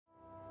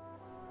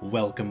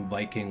Welcome,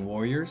 Viking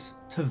warriors,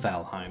 to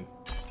Valheim.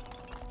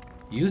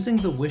 Using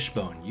the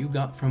wishbone you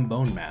got from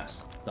Bone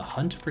Mass, the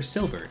hunt for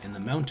silver in the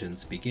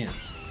mountains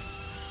begins.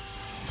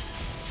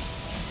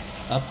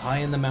 Up high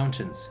in the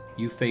mountains,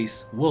 you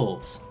face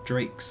wolves,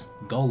 drakes,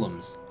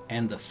 golems,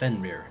 and the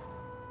Fenrir.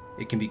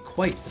 It can be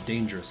quite a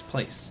dangerous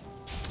place.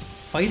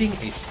 Fighting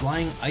a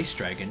flying ice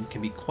dragon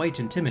can be quite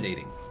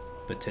intimidating,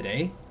 but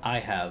today I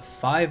have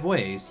 5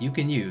 ways you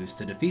can use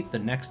to defeat the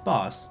next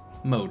boss,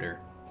 Moder.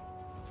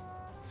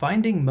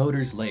 Finding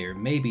Moder's lair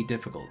may be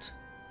difficult.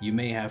 You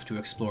may have to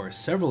explore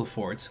several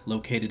forts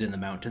located in the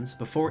mountains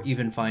before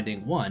even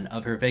finding one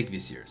of her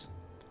Vegvisirs.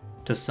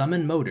 To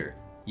summon Moder,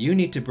 you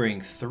need to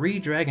bring 3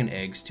 dragon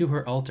eggs to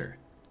her altar.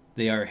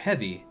 They are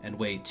heavy and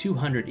weigh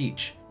 200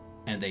 each,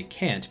 and they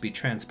can't be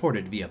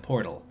transported via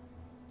portal.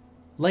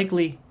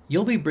 Likely,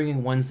 you'll be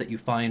bringing ones that you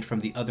find from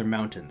the other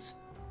mountains,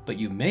 but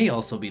you may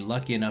also be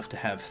lucky enough to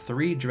have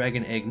 3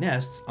 dragon egg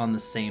nests on the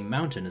same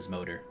mountain as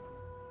Moder.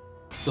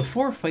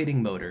 Before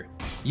fighting Moder,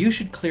 you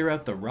should clear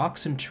out the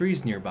rocks and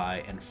trees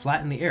nearby and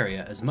flatten the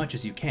area as much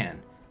as you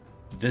can.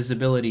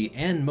 Visibility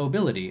and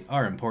mobility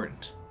are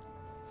important.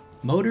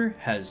 Moder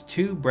has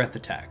 2 breath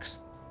attacks.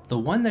 The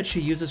one that she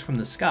uses from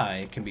the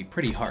sky can be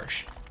pretty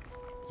harsh.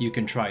 You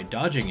can try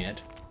dodging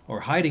it, or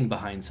hiding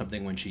behind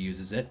something when she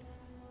uses it,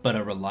 but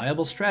a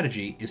reliable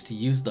strategy is to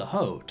use the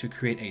hoe to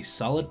create a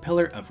solid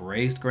pillar of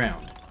raised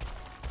ground.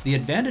 The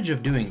advantage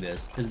of doing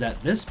this is that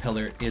this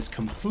pillar is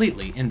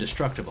completely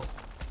indestructible.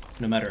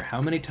 No matter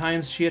how many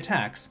times she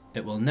attacks,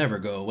 it will never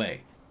go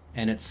away,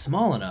 and it's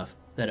small enough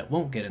that it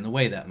won't get in the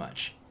way that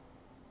much.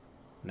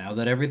 Now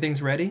that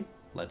everything's ready,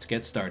 let's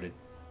get started.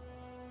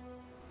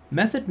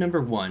 Method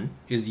number 1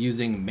 is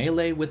using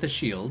melee with a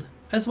shield,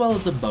 as well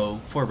as a bow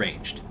for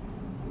ranged.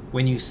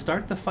 When you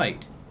start the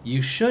fight,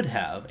 you should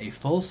have a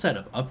full set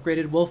of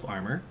upgraded wolf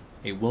armor,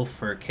 a wolf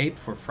fur cape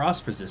for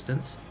frost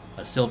resistance,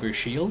 a silver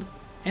shield,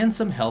 and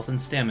some health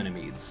and stamina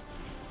meads.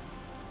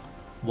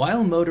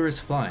 While Moder is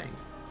flying,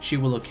 she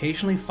will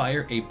occasionally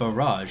fire a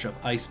barrage of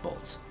ice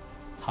bolts.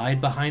 Hide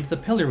behind the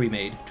pillar we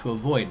made to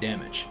avoid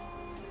damage.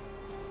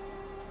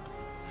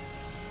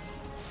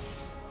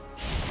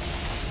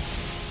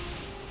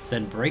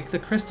 Then break the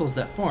crystals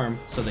that form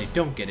so they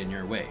don't get in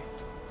your way.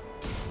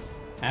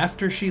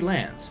 After she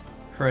lands,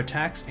 her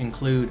attacks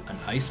include an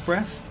ice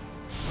breath,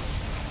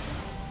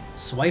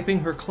 swiping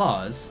her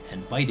claws,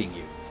 and biting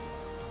you.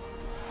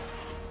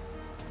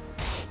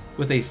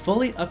 With a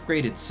fully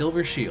upgraded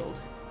silver shield,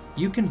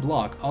 you can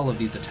block all of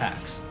these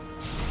attacks.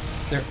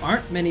 There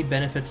aren't many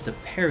benefits to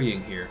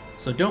parrying here,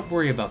 so don't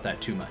worry about that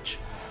too much.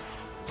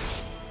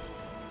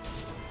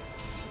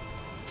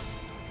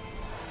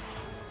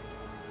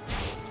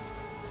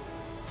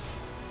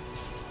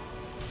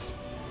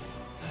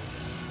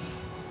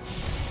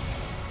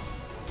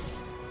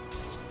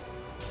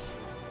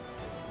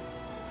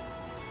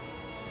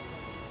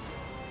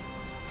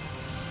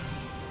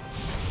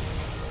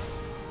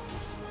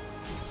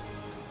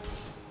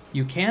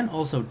 You can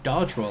also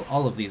dodge roll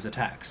all of these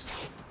attacks,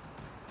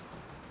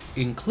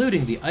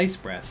 including the ice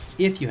breath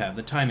if you have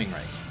the timing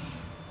right.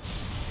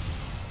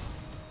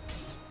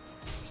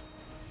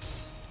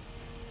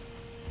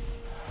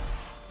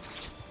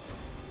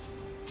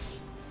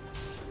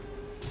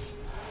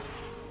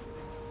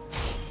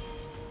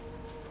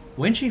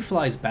 When she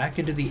flies back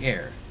into the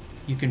air,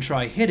 you can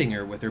try hitting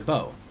her with her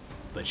bow,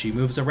 but she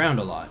moves around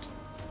a lot.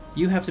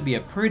 You have to be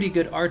a pretty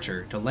good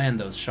archer to land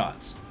those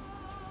shots.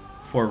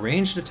 For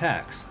ranged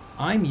attacks,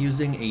 I'm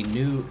using a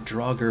new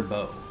Draugr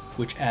bow,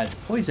 which adds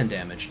poison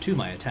damage to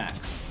my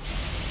attacks.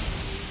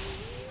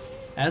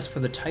 As for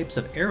the types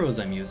of arrows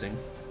I'm using,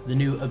 the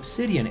new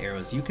obsidian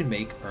arrows you can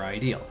make are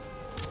ideal.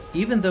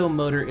 Even though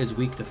Moder is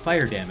weak to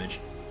fire damage,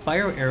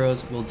 fire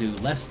arrows will do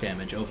less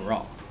damage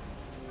overall.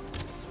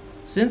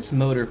 Since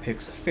Moder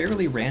picks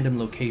fairly random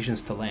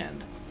locations to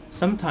land,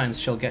 sometimes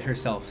she'll get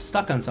herself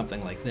stuck on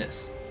something like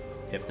this.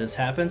 If this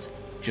happens,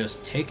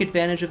 just take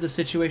advantage of the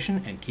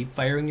situation and keep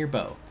firing your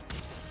bow.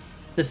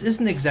 This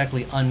isn't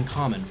exactly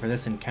uncommon for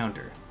this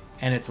encounter,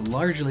 and it's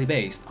largely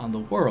based on the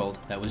world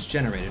that was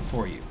generated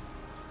for you.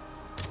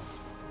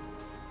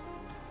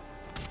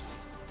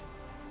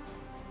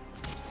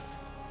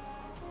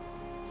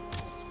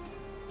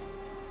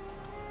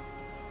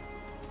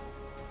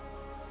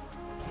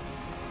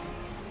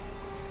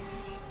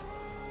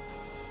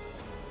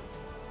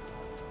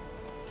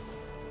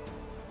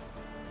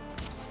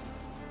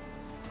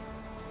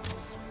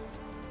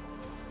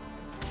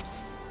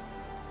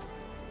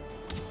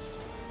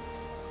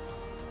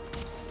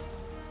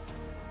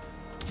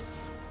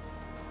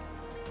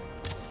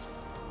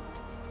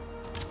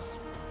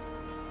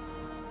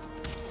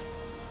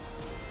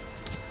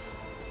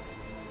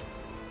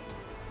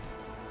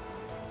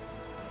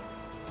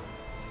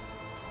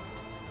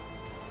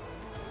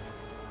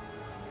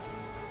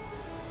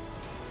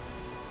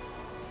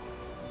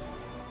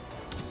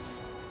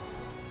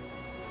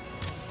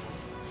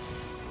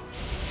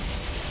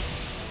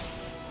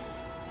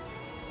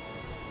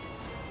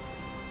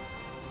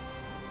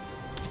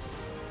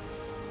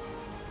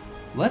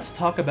 Let's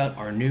talk about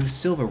our new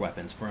silver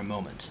weapons for a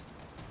moment.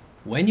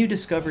 When you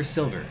discover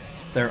silver,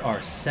 there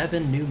are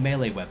 7 new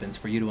melee weapons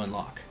for you to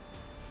unlock.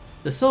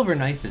 The silver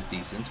knife is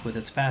decent with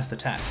its fast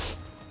attacks,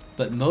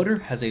 but Motor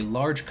has a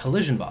large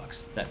collision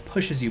box that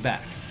pushes you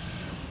back.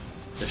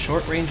 The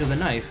short range of the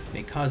knife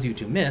may cause you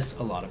to miss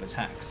a lot of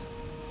attacks.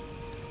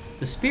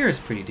 The spear is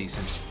pretty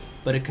decent,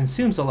 but it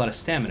consumes a lot of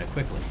stamina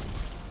quickly.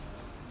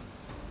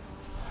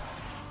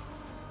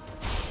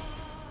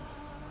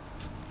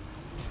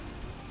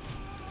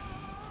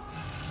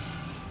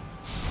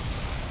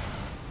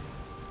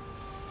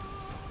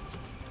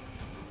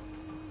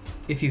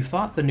 If you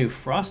thought the new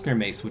Frostner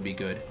mace would be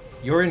good,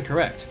 you're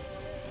incorrect.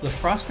 The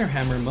Frostner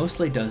hammer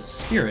mostly does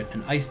spirit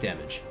and ice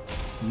damage.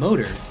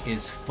 Motor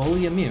is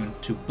fully immune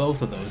to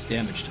both of those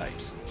damage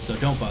types, so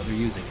don't bother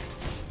using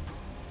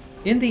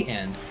it. In the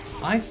end,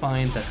 I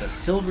find that the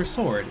silver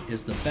sword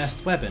is the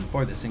best weapon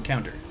for this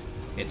encounter.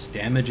 Its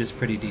damage is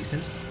pretty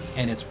decent,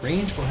 and its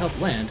range will help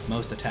land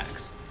most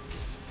attacks.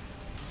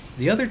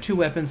 The other 2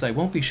 weapons I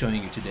won't be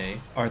showing you today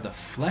are the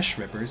Flesh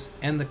Rippers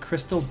and the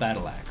Crystal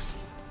Battle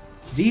Axe.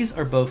 These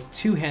are both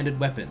 2-handed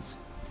weapons,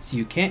 so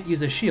you can't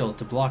use a shield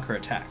to block her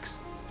attacks.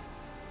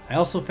 I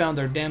also found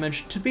their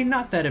damage to be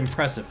not that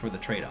impressive for the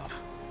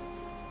trade-off.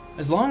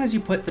 As long as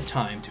you put the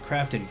time to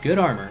craft in good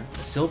armor,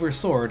 a silver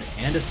sword,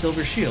 and a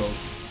silver shield,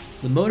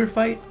 the Motor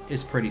fight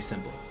is pretty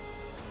simple.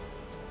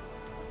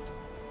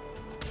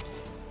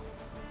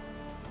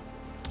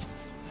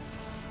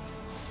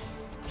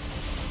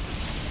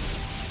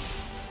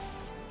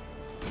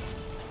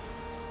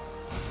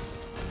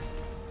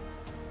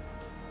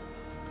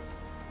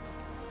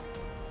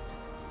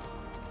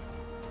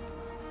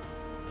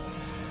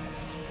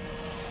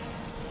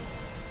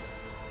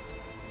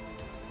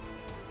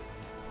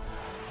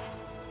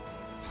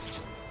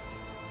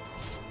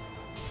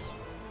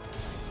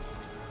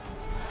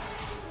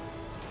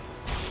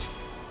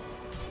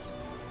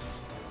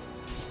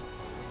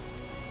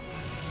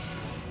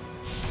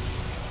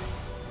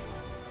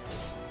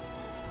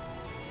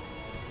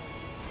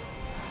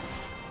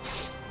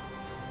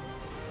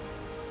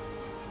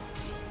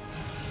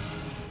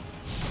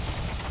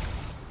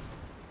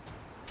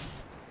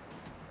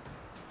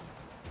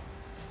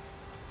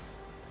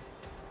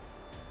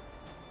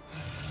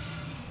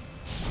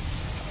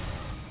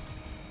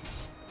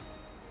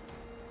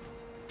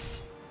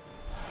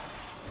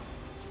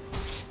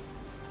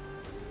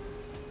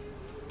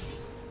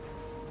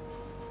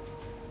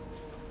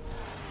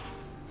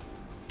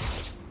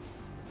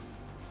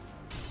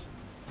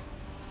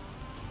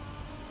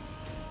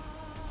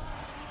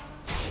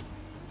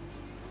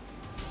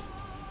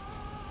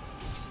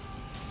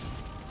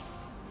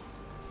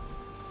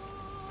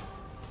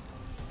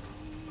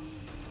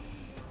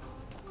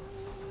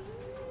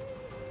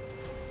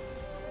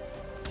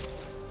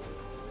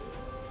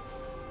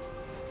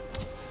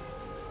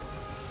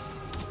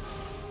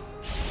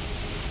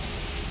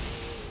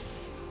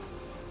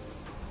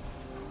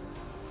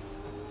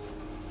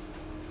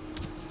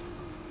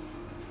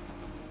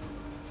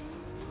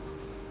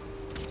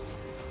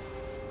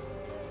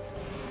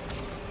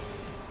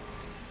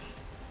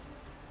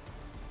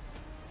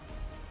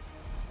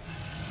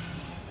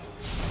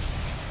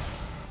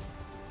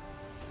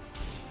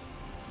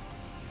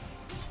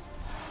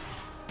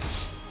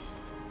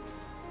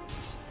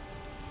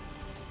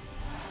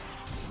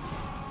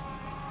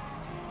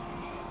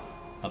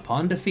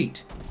 Upon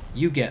defeat,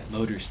 you get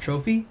Motor's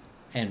Trophy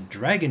and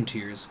Dragon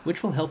Tears,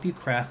 which will help you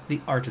craft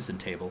the Artisan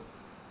Table.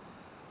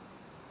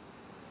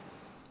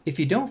 If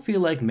you don't feel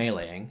like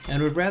meleeing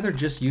and would rather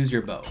just use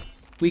your bow,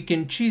 we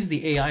can cheese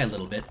the AI a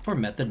little bit for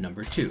method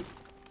number 2.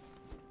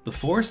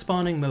 Before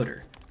spawning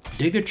Motor,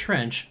 dig a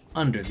trench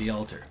under the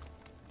altar.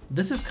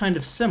 This is kind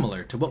of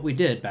similar to what we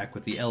did back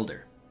with the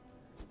Elder.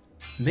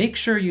 Make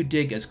sure you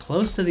dig as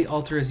close to the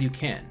altar as you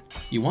can.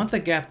 You want the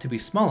gap to be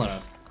small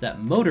enough that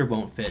Motor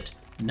won't fit,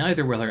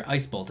 neither will her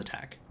Ice Bolt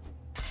attack.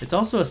 It's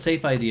also a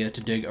safe idea to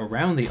dig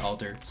around the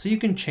altar so you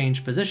can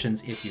change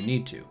positions if you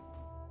need to.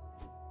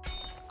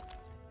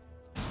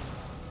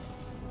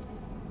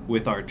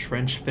 With our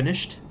trench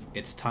finished,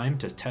 it's time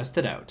to test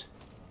it out.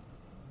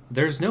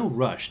 There's no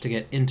rush to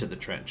get into the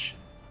trench,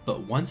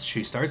 but once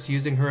she starts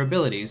using her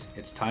abilities,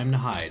 it's time to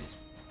hide.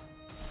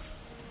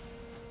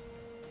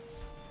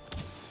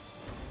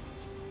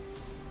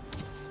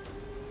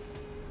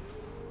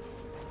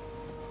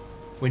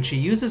 When she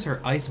uses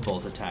her Ice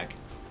Bolt attack,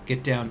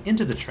 get down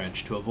into the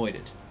trench to avoid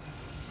it.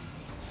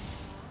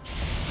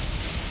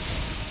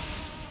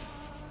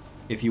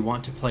 If you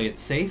want to play it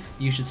safe,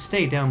 you should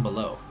stay down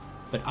below,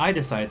 but I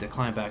decided to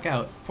climb back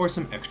out for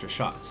some extra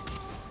shots.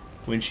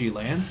 When she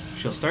lands,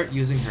 she'll start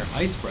using her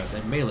Ice Breath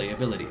and melee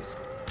abilities.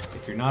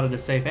 If you're not at a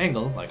safe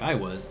angle, like I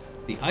was,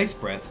 the Ice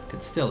Breath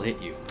could still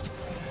hit you.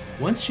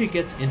 Once she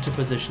gets into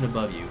position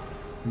above you,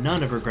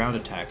 none of her ground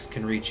attacks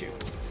can reach you.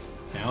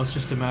 Now it's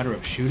just a matter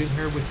of shooting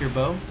her with your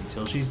bow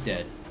until she's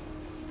dead.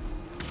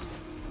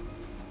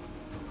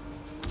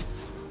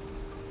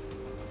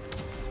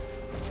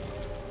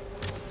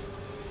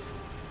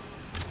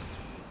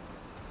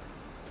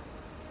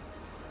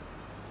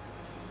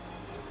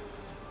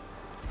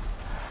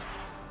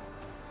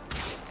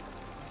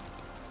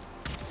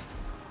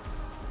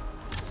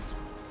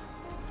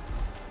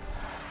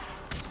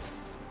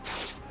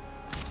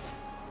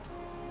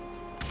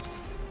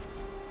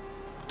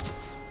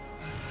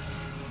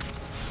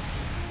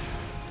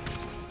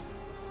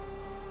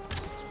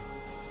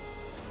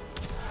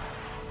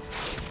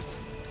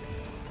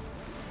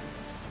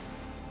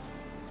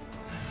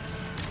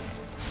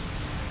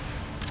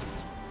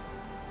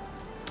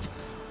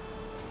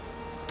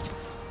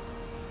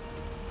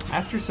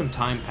 after some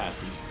time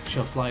passes,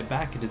 she'll fly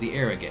back into the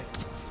air again.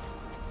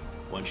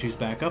 Once she's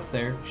back up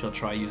there, she'll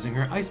try using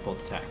her ice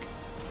bolt attack.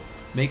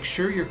 Make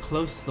sure you're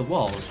close to the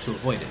walls to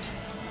avoid it.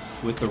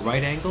 With the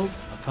right angle,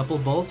 a couple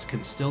bolts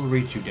can still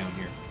reach you down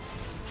here.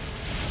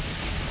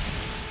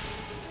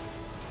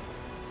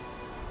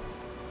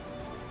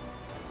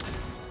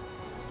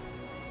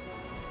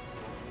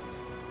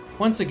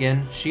 Once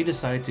again, she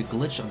decided to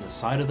glitch on the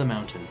side of the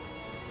mountain.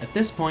 At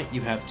this point,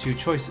 you have two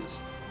choices.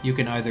 You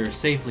can either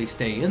safely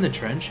stay in the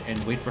trench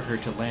and wait for her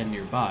to land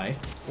nearby,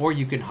 or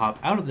you can hop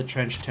out of the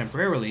trench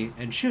temporarily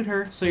and shoot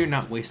her so you're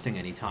not wasting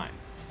any time.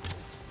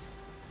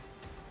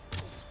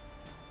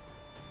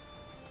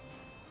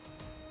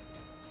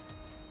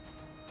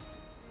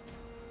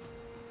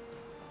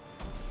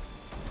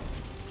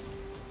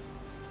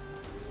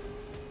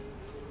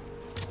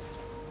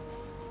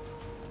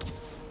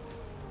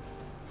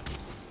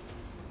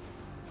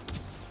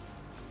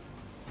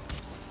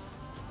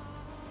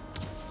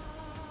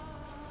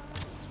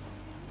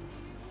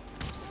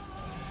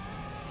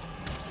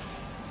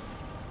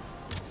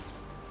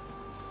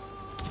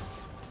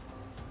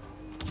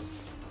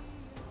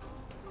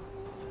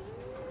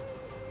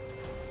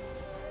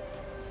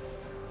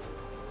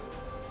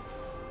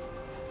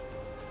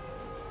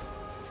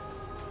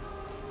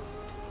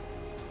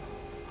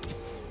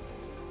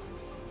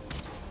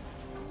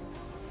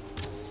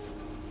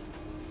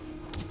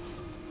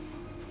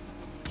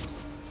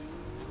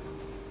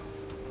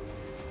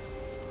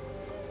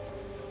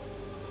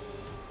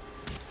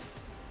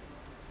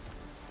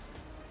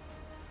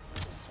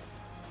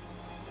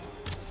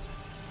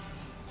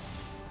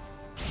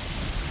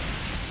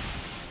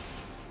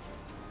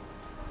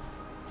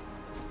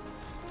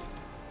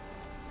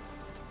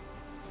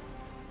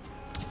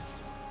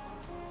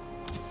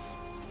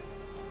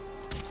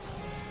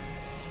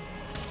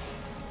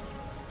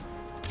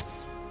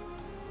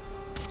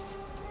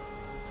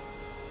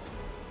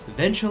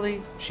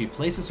 Eventually, she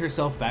places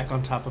herself back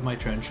on top of my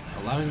trench,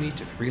 allowing me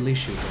to freely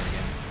shoot her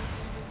again.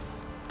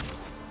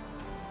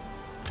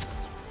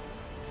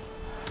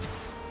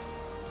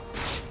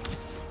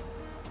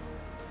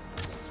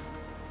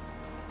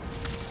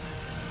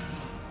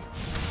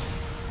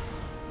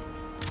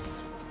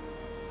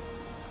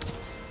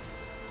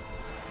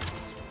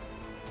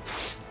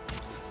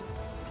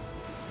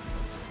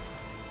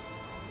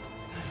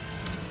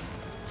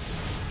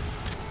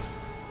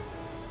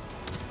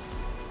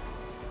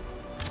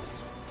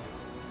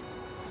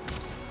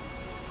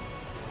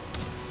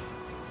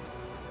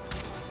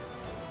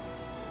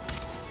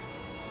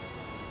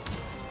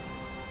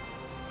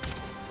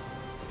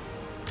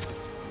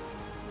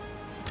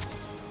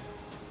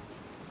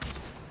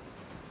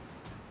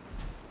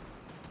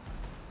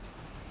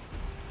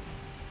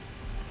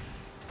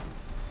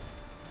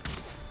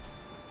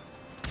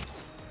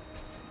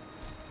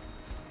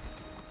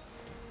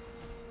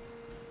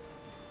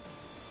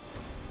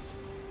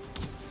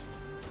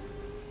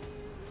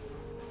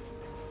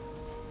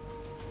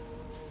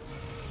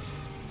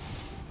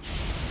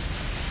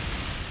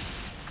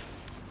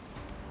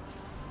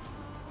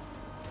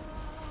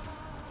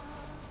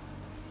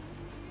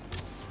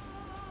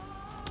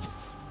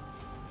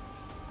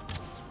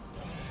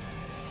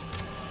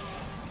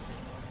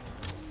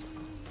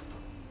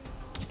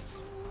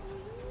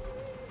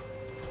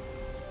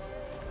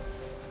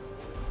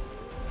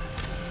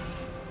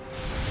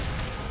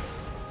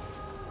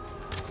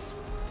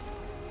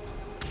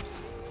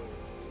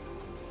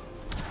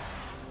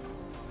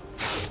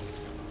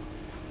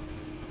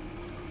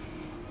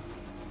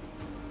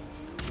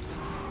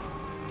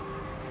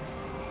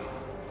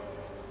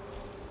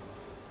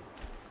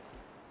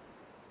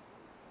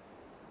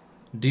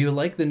 Do you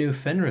like the new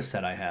Fenris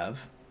set I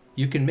have?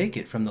 You can make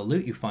it from the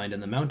loot you find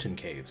in the mountain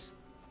caves.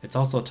 It's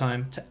also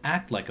time to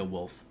act like a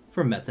wolf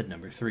for method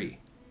number 3.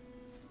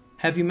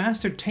 Have you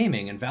mastered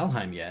taming in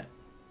Valheim yet?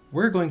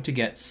 We're going to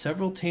get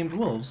several tamed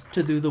wolves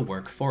to do the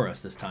work for us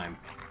this time.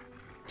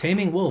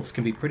 Taming wolves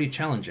can be pretty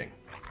challenging.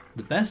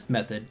 The best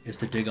method is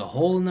to dig a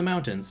hole in the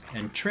mountains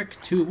and trick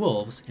 2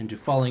 wolves into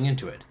falling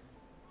into it.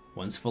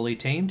 Once fully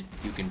tamed,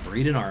 you can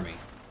breed an army.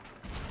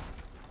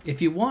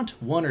 If you want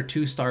 1 or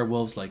 2 star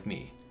wolves like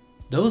me,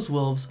 those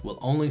wolves will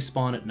only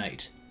spawn at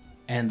night,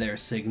 and they're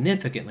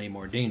significantly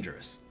more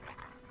dangerous.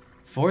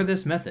 For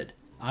this method,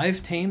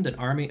 I've tamed an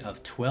army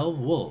of 12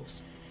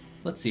 wolves.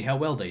 Let's see how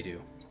well they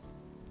do.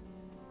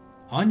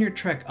 On your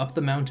trek up the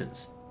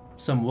mountains,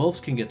 some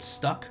wolves can get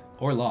stuck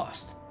or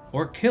lost,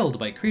 or killed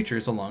by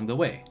creatures along the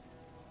way.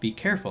 Be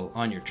careful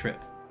on your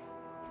trip.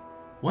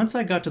 Once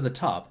I got to the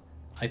top,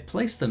 I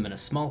placed them in a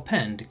small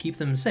pen to keep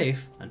them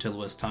safe until it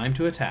was time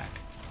to attack.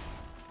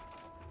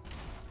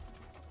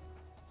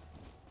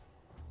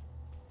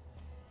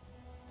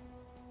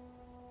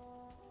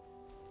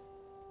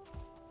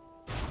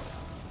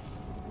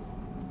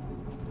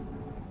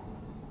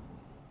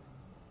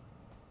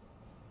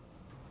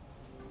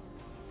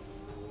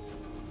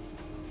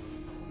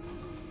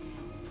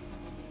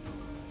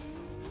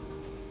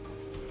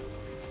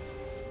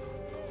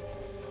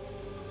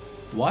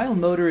 While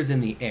Motor is in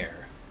the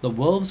air, the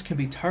wolves can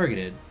be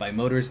targeted by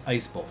Motor's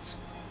ice bolts.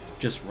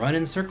 Just run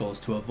in circles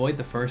to avoid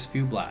the first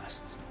few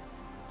blasts.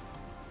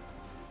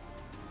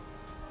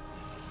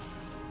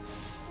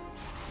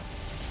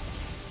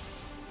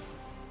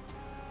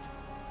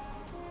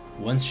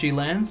 Once she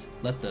lands,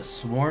 let the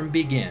swarm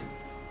begin.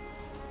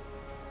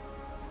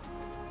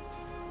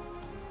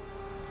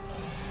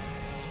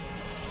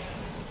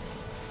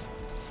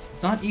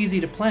 It's not easy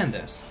to plan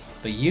this,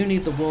 but you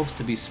need the wolves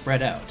to be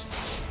spread out.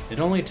 It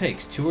only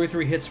takes 2 or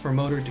 3 hits for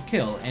Motor to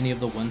kill any of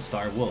the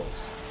 1-star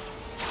wolves.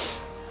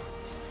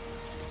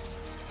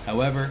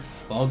 However,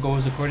 if all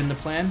goes according to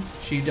plan,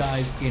 she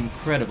dies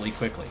incredibly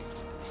quickly.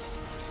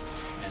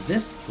 And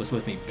this was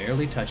with me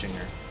barely touching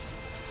her.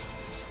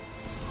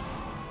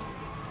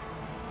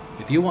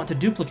 If you want to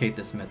duplicate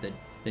this method,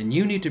 then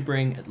you need to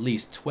bring at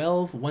least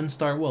 12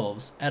 1-star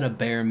wolves at a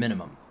bare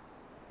minimum.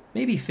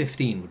 Maybe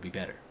 15 would be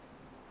better.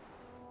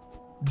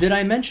 Did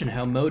I mention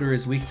how Motor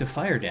is weak to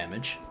fire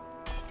damage?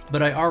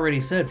 But I already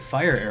said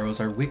fire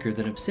arrows are weaker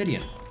than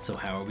obsidian, so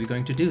how are we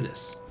going to do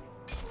this?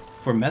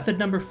 For method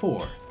number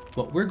 4,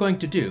 what we're going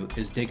to do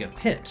is dig a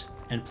pit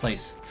and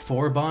place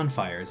 4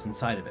 bonfires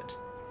inside of it.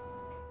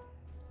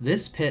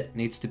 This pit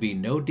needs to be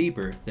no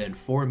deeper than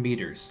 4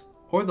 meters,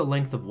 or the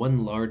length of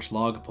 1 large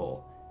log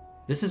pole.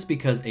 This is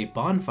because a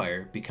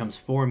bonfire becomes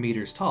 4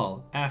 meters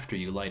tall after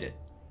you light it.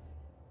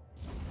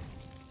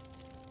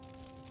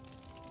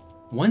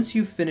 Once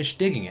you've finished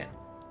digging it,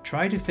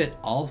 try to fit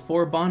all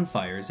 4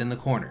 bonfires in the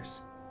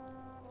corners.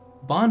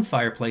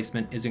 Bonfire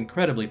placement is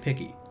incredibly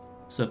picky,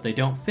 so if they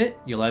don't fit,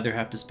 you'll either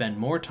have to spend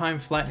more time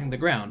flattening the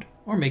ground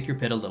or make your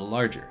pit a little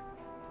larger.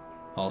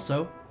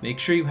 Also, make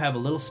sure you have a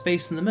little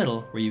space in the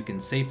middle where you can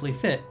safely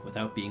fit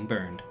without being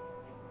burned.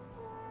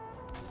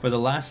 For the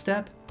last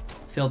step,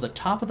 fill the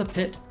top of the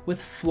pit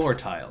with floor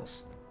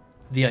tiles.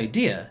 The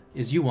idea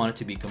is you want it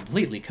to be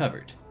completely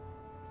covered.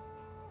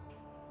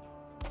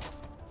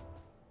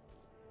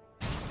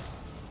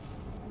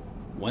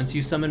 Once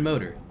you summon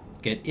Motor,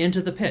 get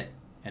into the pit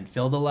and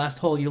fill the last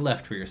hole you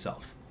left for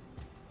yourself.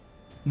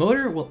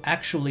 Motor will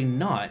actually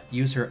not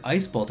use her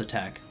Ice Bolt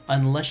attack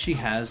unless she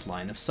has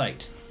line of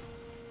sight.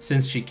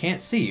 Since she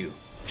can't see you,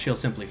 she'll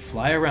simply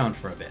fly around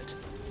for a bit.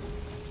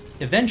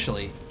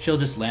 Eventually, she'll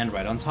just land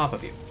right on top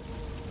of you.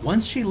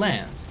 Once she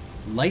lands,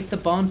 light the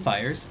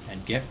bonfires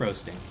and get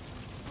roasting.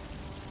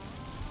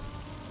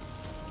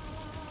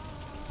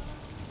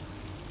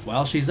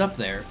 While she's up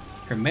there,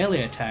 her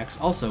melee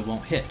attacks also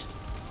won't hit.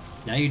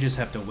 Now you just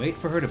have to wait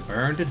for her to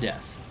burn to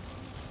death.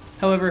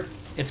 However,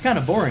 it's kind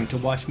of boring to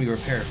watch me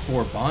repair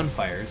 4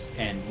 bonfires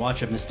and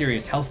watch a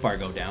mysterious health bar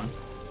go down,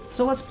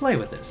 so let's play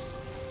with this.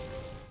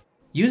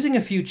 Using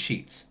a few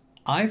cheats,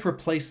 I've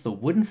replaced the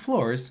wooden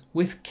floors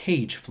with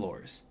cage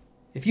floors.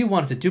 If you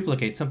wanted to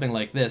duplicate something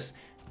like this,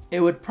 it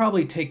would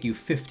probably take you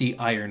 50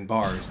 iron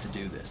bars to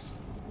do this.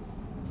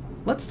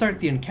 Let's start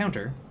the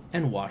encounter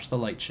and watch the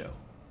light show.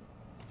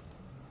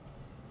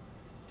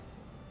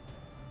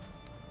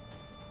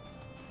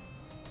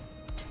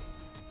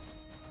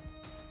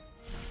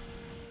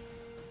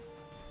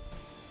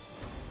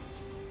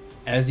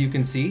 As you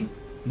can see,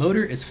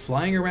 Motor is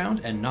flying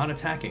around and not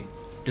attacking,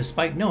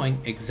 despite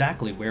knowing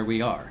exactly where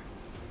we are.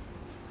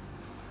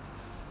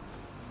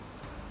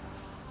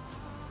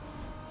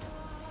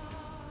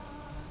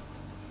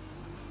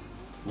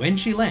 When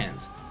she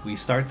lands, we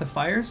start the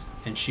fires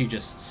and she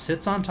just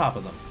sits on top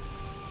of them.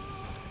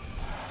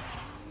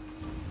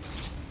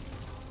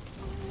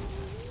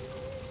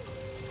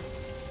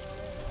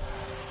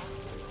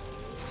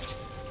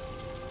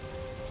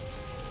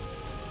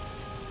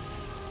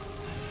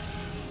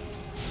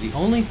 The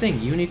only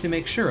thing you need to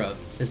make sure of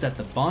is that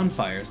the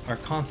bonfires are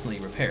constantly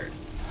repaired.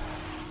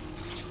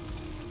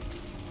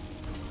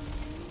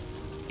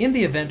 In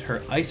the event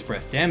her Ice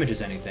Breath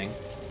damages anything,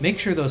 make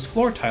sure those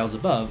floor tiles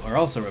above are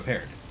also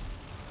repaired.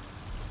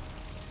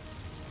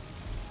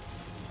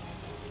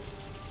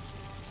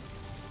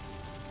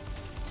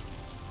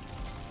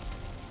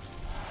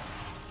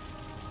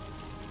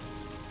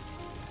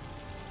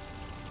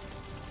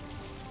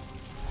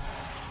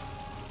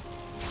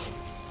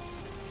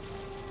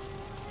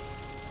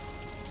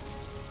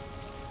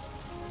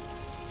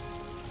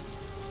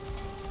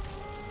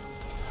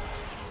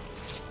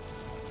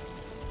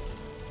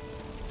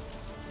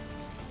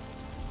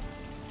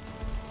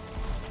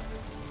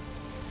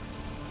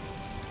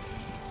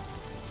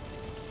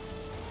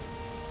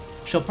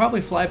 She'll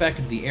probably fly back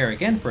into the air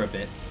again for a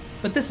bit,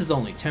 but this is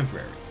only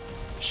temporary.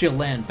 She'll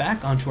land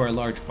back onto our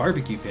large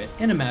barbecue pit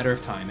in a matter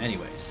of time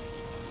anyways.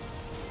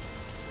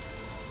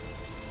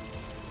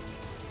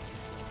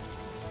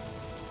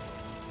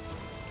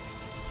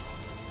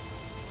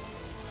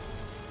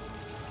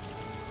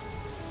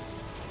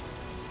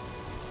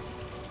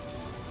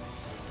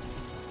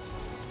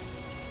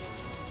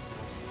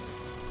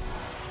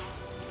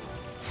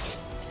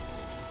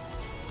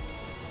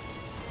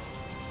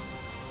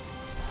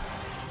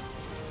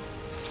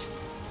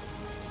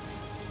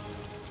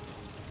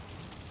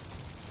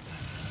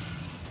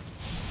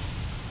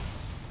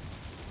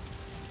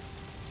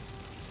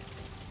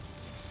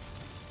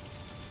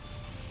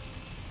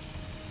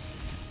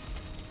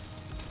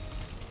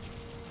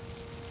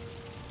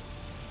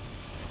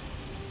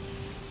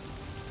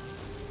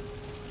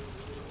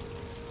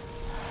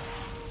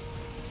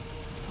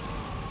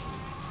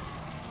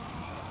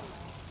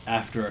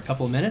 After a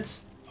couple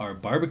minutes, our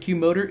barbecue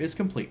motor is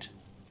complete.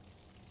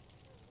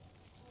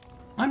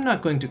 I'm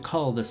not going to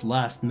call this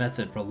last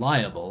method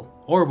reliable,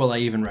 or will I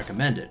even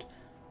recommend it,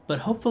 but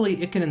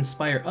hopefully it can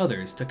inspire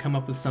others to come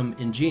up with some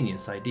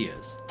ingenious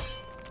ideas.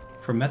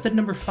 For method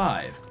number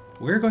 5,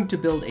 we're going to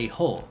build a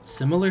hole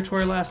similar to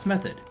our last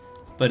method,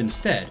 but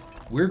instead,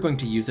 we're going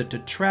to use it to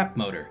trap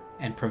Motor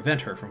and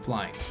prevent her from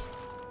flying.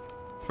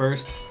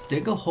 First,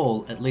 dig a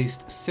hole at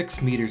least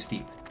 6 meters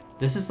deep.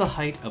 This is the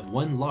height of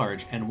one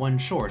large and one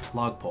short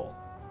log pole.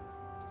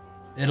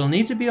 It'll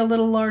need to be a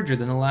little larger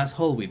than the last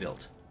hole we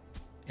built.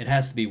 It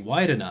has to be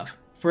wide enough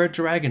for a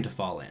dragon to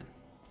fall in.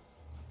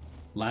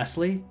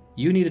 Lastly,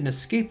 you need an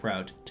escape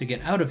route to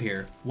get out of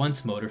here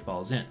once Motor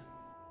falls in.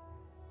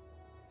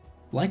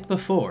 Like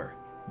before,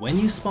 when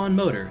you spawn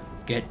Motor,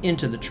 get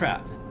into the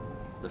trap.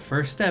 The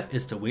first step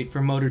is to wait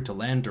for Motor to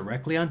land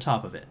directly on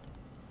top of it.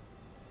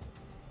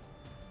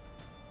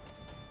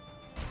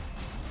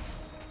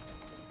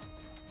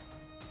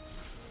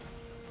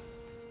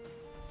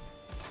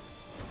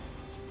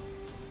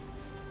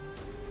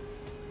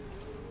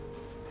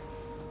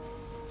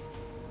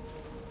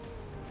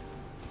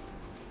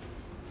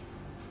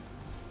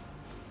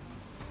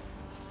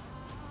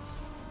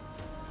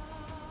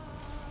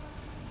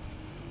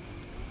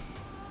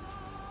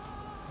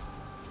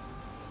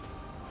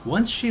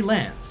 Once she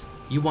lands,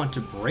 you want to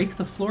break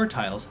the floor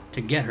tiles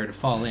to get her to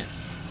fall in.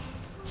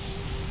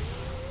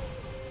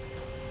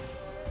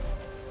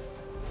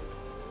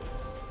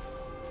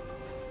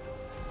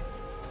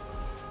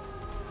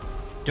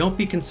 Don't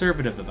be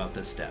conservative about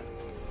this step.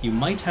 You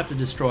might have to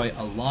destroy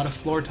a lot of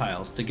floor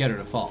tiles to get her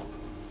to fall.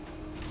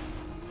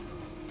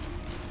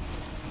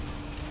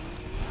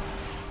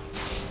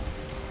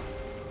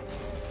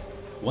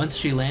 Once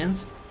she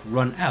lands,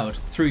 run out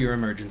through your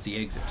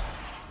emergency exit.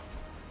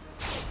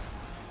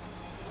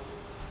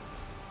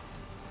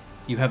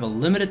 You have a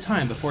limited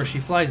time before she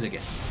flies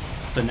again,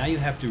 so now you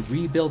have to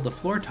rebuild the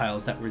floor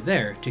tiles that were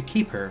there to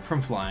keep her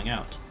from flying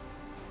out.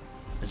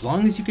 As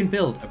long as you can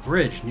build a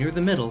bridge near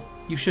the middle,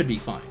 you should be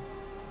fine.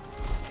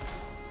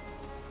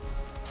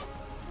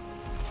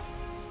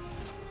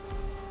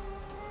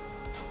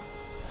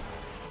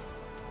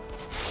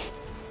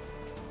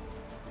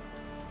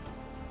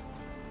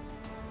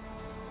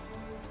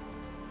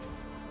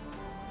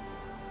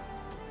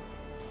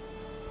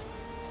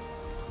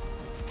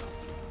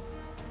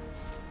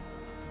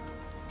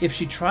 If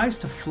she tries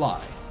to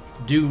fly,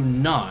 do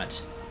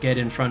not get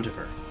in front of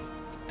her.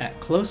 At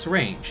close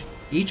range,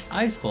 each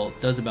ice bolt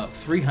does about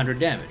 300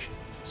 damage,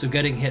 so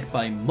getting hit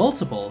by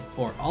multiple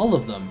or all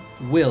of them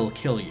will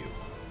kill you.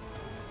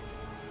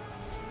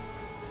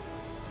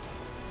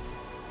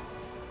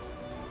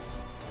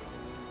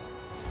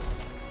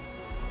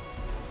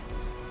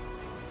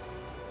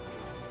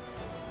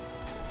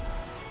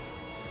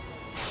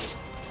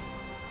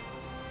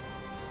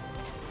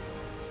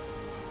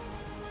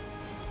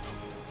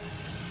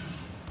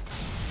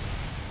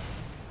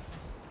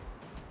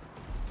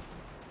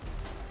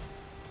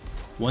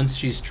 Once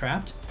she's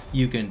trapped,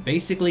 you can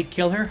basically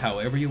kill her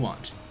however you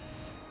want.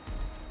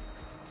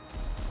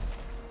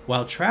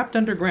 While trapped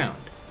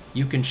underground,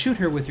 you can shoot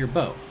her with your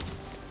bow.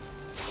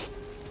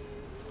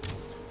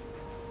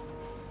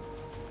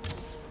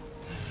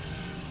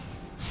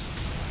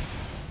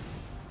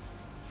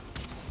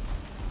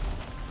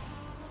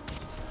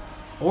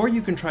 Or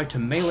you can try to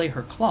melee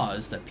her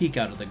claws that peek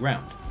out of the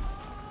ground.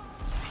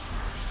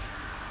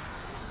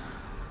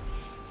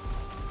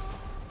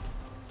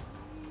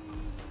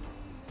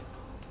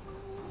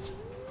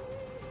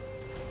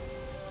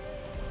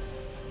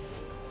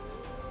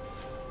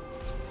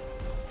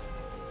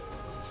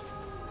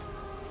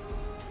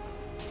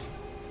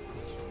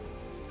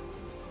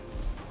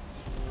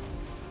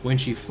 When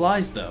she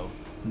flies though,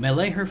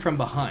 melee her from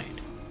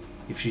behind.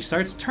 If she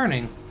starts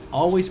turning,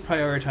 always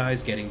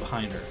prioritize getting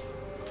behind her.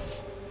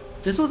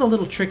 This was a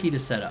little tricky to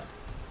set up,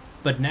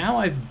 but now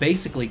I've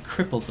basically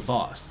crippled the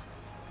boss.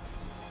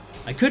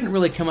 I couldn't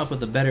really come up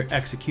with a better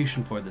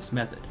execution for this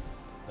method,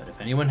 but if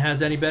anyone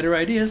has any better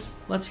ideas,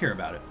 let's hear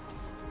about it.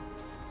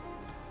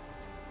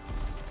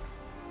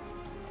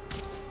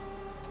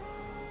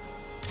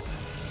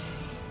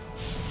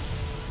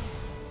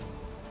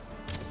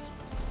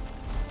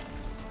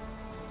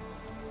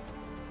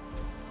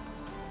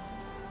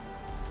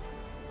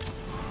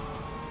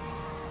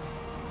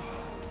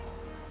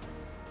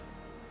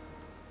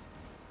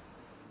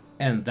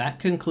 And that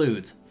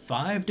concludes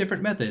 5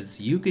 different methods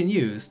you can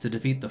use to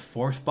defeat the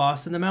 4th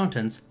boss in the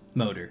mountains,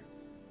 Motor.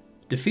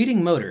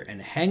 Defeating Motor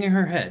and hanging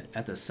her head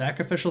at the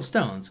sacrificial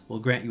stones will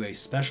grant you a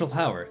special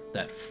power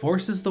that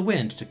forces the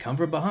wind to come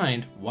from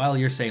behind while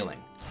you're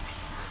sailing.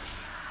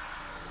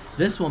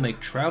 This will make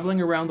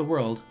traveling around the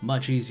world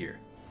much easier,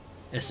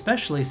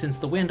 especially since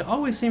the wind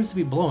always seems to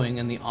be blowing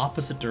in the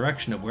opposite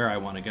direction of where I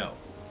want to go.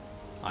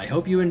 I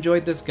hope you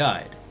enjoyed this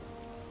guide.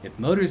 If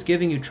Motor's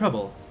giving you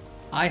trouble,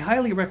 I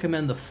highly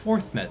recommend the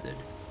 4th method,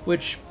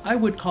 which I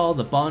would call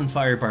the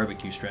bonfire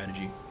barbecue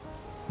strategy.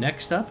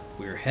 Next up,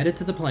 we're headed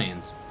to the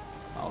plains.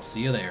 I'll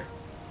see you there.